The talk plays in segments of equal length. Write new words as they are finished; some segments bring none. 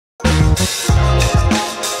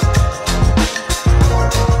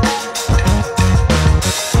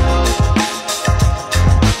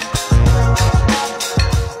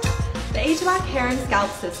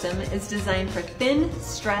system is designed for thin,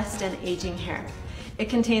 stressed, and aging hair. It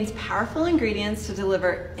contains powerful ingredients to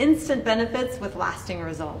deliver instant benefits with lasting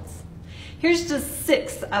results. Here's just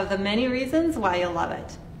 6 of the many reasons why you'll love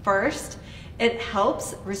it. First, it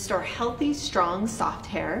helps restore healthy, strong, soft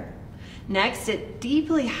hair. Next, it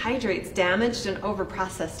deeply hydrates damaged and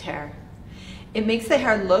overprocessed hair. It makes the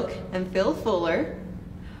hair look and feel fuller.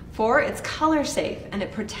 4, it's color safe and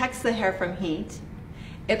it protects the hair from heat.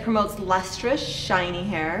 It promotes lustrous, shiny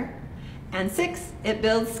hair. And 6, it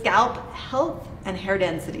builds scalp health and hair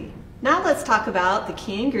density. Now let's talk about the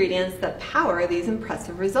key ingredients that power these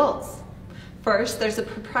impressive results. First, there's a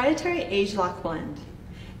proprietary ageLOC blend.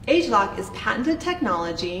 ageLOC is patented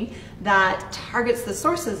technology that targets the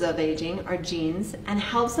sources of aging, our genes, and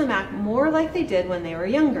helps them act more like they did when they were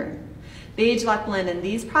younger. The ageLOC blend in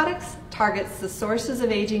these products targets the sources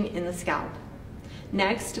of aging in the scalp.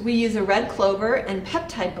 Next, we use a red clover and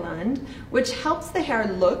peptide blend, which helps the hair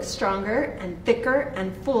look stronger and thicker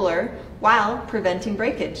and fuller while preventing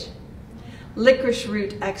breakage. Licorice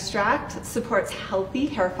root extract supports healthy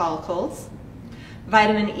hair follicles.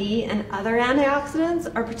 Vitamin E and other antioxidants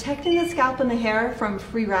are protecting the scalp and the hair from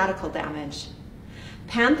free radical damage.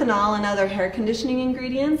 Panthenol and other hair conditioning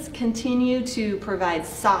ingredients continue to provide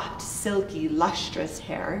soft, silky, lustrous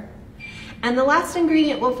hair. And the last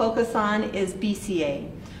ingredient we'll focus on is BCA,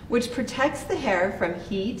 which protects the hair from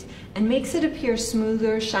heat and makes it appear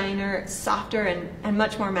smoother, shinier, softer, and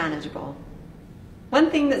much more manageable. One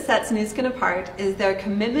thing that sets Nu Skin apart is their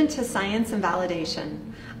commitment to science and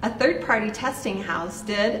validation. A third-party testing house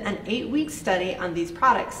did an 8-week study on these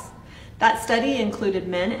products. That study included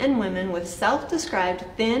men and women with self-described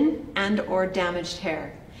thin and/or damaged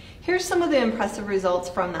hair. Here's some of the impressive results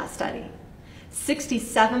from that study.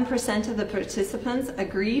 67% of the participants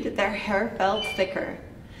agreed their hair felt thicker.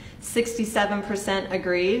 67%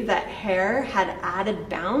 agreed that hair had added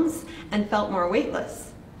bounce and felt more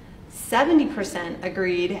weightless. 70%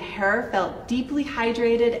 agreed hair felt deeply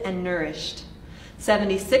hydrated and nourished.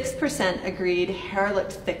 76% agreed hair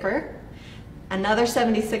looked thicker. Another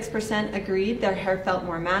 76% agreed their hair felt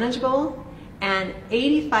more manageable. And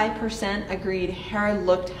 85% agreed hair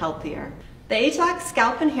looked healthier. The ageLOC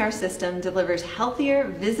Scalp and Hair System delivers healthier,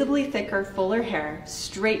 visibly thicker, fuller hair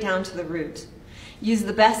straight down to the root. Use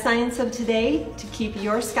the best science of today to keep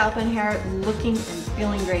your scalp and hair looking and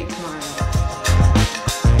feeling great tomorrow.